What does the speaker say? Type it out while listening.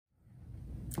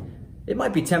It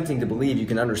might be tempting to believe you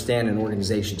can understand an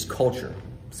organization's culture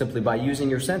simply by using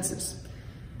your senses.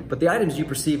 But the items you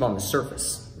perceive on the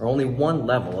surface are only one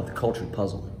level of the culture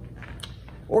puzzle.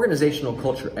 Organizational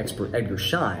culture expert Edgar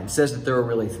Schein says that there are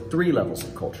really three levels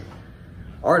of culture.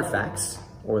 Artifacts,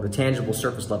 or the tangible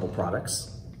surface level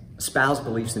products, espoused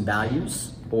beliefs and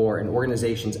values, or an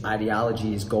organization's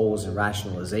ideologies, goals, and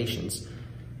rationalizations,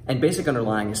 and basic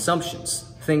underlying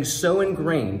assumptions, things so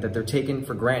ingrained that they're taken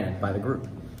for granted by the group.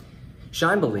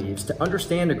 Schein believes to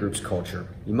understand a group's culture,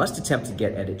 you must attempt to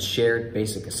get at its shared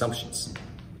basic assumptions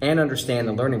and understand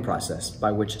the learning process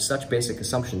by which such basic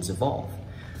assumptions evolve.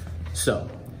 So,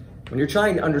 when you're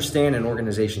trying to understand an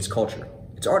organization's culture,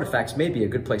 its artifacts may be a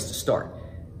good place to start,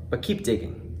 but keep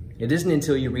digging. It isn't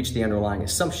until you reach the underlying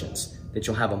assumptions that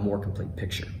you'll have a more complete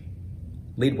picture.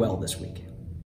 Lead well this week.